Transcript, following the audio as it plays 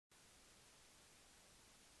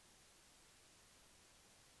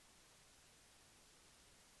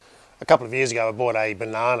A couple of years ago I bought a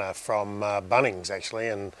banana from Bunnings actually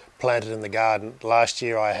and planted in the garden. Last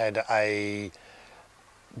year I had a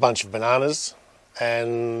bunch of bananas,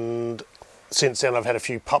 and since then I've had a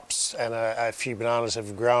few pups and a few bananas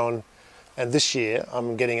have grown, and this year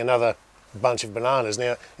I'm getting another bunch of bananas.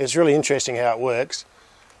 Now it's really interesting how it works.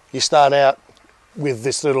 You start out with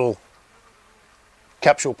this little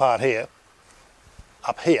capsule part here,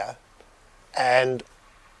 up here, and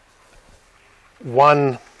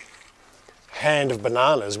one hand of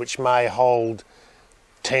bananas, which may hold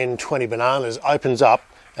 10, 20 bananas, opens up,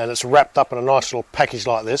 and it's wrapped up in a nice little package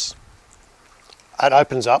like this. It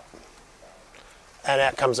opens up and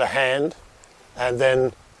out comes a hand, and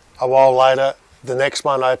then a while later the next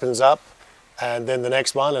one opens up, and then the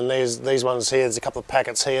next one, and these ones here, there's a couple of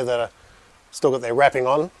packets here that are still got their wrapping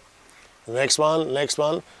on. The next one, next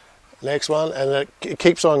one, next one, and it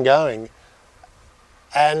keeps on going.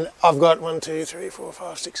 And I've got 1, 2, 3, 4,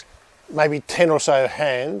 5, 6, maybe 10 or so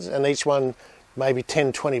hands, and each one maybe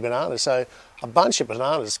 10, 20 bananas. So a bunch of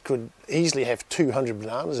bananas could easily have 200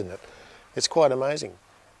 bananas in it. It's quite amazing.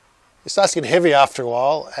 It starts to get heavy after a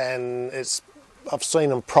while, and I've seen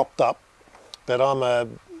them propped up, but I'm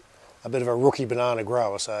a bit of a rookie banana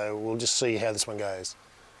grower, so we'll just see how this one goes.